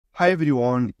Hi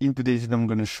everyone, in today's video I'm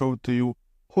going to show to you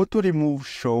how to remove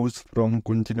shows from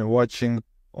continue watching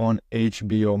on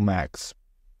HBO Max.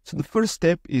 So the first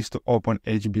step is to open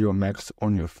HBO Max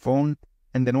on your phone,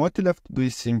 and then what you'll have to do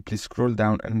is simply scroll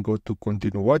down and go to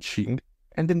continue watching,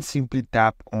 and then simply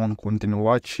tap on continue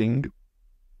watching,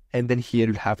 and then here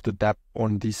you'll have to tap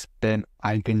on this pen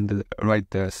icon in the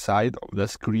right side of the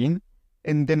screen,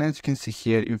 and then as you can see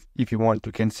here, if you want,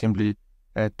 you can simply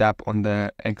tap on the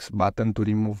X button to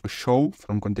remove a show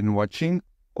from continue watching,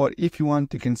 or if you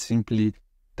want, you can simply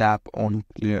tap on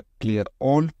clear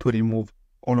all to remove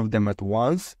all of them at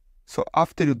once. So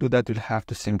after you do that, you'll have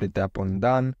to simply tap on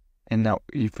done, and now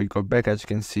if we go back, as you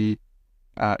can see,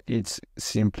 it's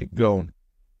simply gone.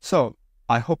 So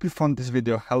I hope you found this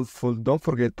video helpful. Don't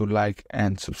forget to like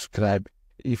and subscribe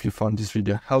if you found this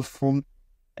video helpful,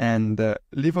 and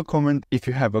leave a comment if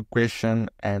you have a question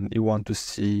and you want to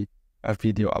see a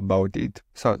video about it.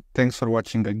 So thanks for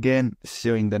watching again. See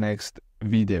you in the next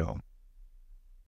video.